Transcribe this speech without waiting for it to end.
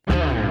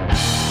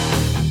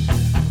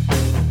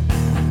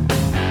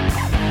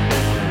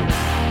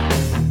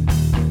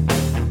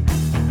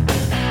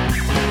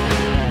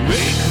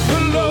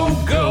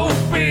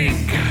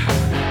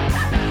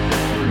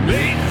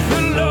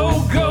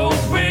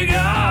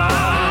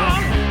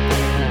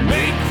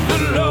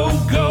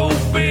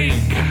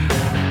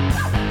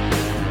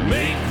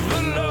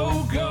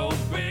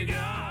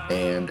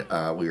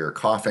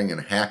coughing and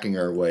hacking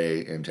our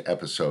way into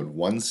episode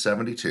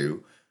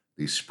 172,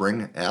 the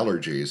Spring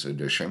Allergies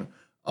edition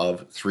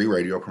of 3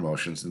 Radio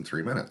Promotions in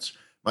 3 Minutes.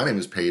 My name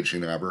is Paige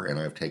Schnaber, and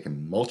I've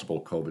taken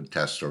multiple COVID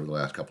tests over the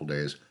last couple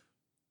days.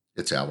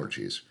 It's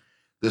allergies.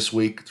 This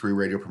week, 3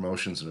 Radio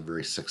Promotions in a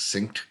very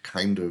succinct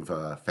kind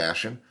of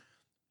fashion.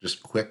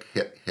 Just quick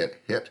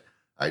hit.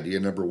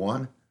 Idea number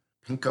 1,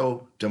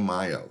 Pinko de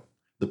Mayo.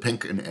 The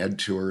Pink and Ed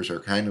tours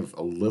are kind of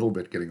a little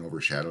bit getting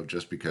overshadowed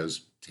just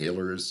because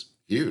Taylor is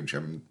huge. I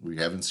mean, we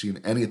haven't seen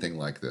anything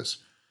like this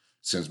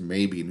since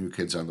maybe New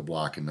Kids on the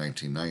Block in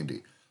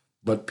 1990.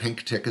 But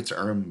Pink tickets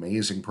are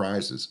amazing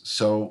prizes.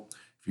 So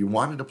if you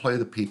wanted to play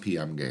the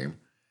PPM game,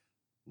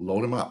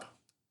 load them up.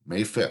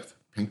 May 5th,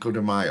 Pinko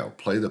de Mayo.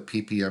 Play the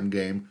PPM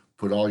game,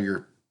 put all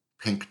your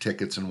Pink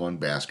tickets in one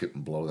basket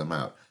and blow them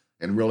out.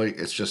 And really,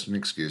 it's just an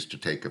excuse to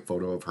take a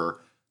photo of her,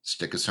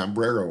 stick a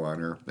sombrero on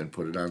her, and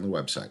put it on the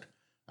website.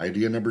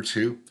 Idea number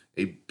 2,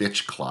 a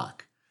bitch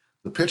clock.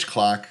 The pitch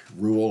clock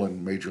rule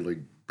in Major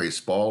League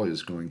Baseball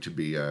is going to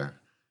be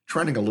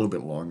trending a little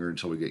bit longer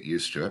until we get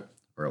used to it,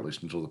 or at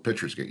least until the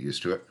pitchers get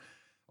used to it.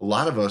 A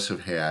lot of us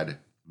have had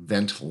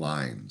vent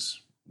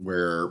lines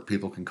where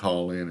people can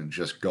call in and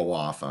just go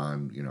off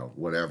on,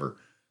 whatever.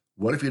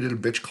 What if you did a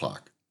bitch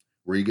clock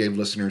where you gave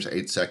listeners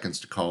 8 seconds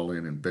to call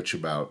in and bitch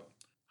about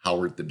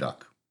Howard the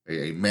Duck,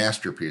 a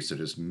masterpiece that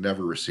has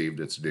never received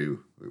its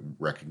due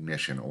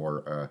recognition,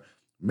 or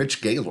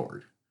Mitch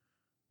Gaylord,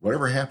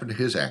 whatever happened to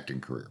his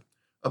acting career?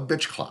 A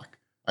bitch clock.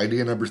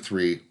 Idea number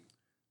 3,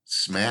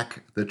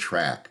 smack the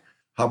track.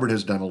 Hubbard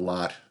has done a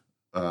lot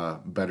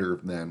better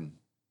than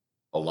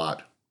a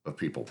lot of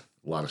people,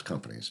 a lot of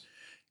companies.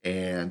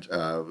 And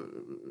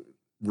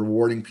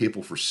rewarding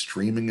people for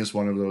streaming is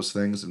one of those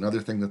things. Another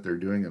thing that they're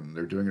doing, and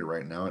they're doing it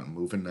right now at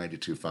Movin'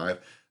 92.5,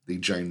 the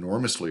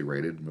ginormously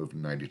rated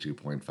Movin'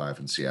 92.5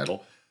 in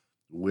Seattle,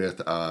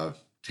 with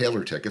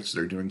Taylor tickets.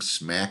 They're doing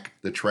Smack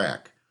the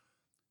Track.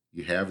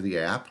 You have the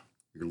app.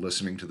 You're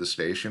listening to the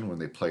station. When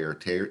they play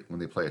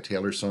a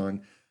Taylor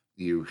song,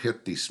 you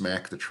hit the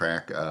Smack the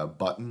Track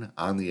button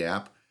on the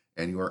app,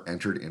 and you are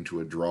entered into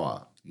a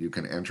draw. You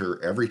can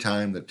enter every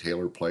time that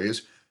Taylor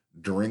plays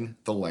during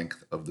the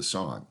length of the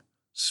song.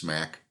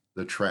 Smack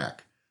the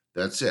Track.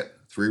 That's it.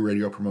 3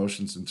 radio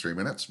promotions in 3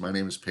 minutes. My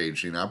name is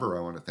Paige Schnaber.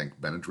 I want to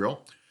thank Benadryl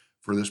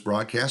for this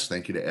broadcast.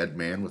 Thank you to Ed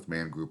Mann with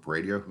Mann Group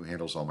Radio, who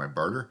handles all my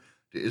barter.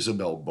 To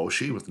Isabel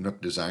Boshi with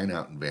Nook Design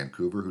out in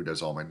Vancouver, who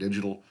does all my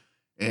digital.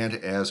 And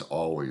as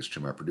always, to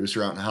my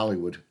producer out in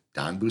Hollywood,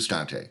 Don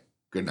Bustante.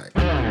 Good night.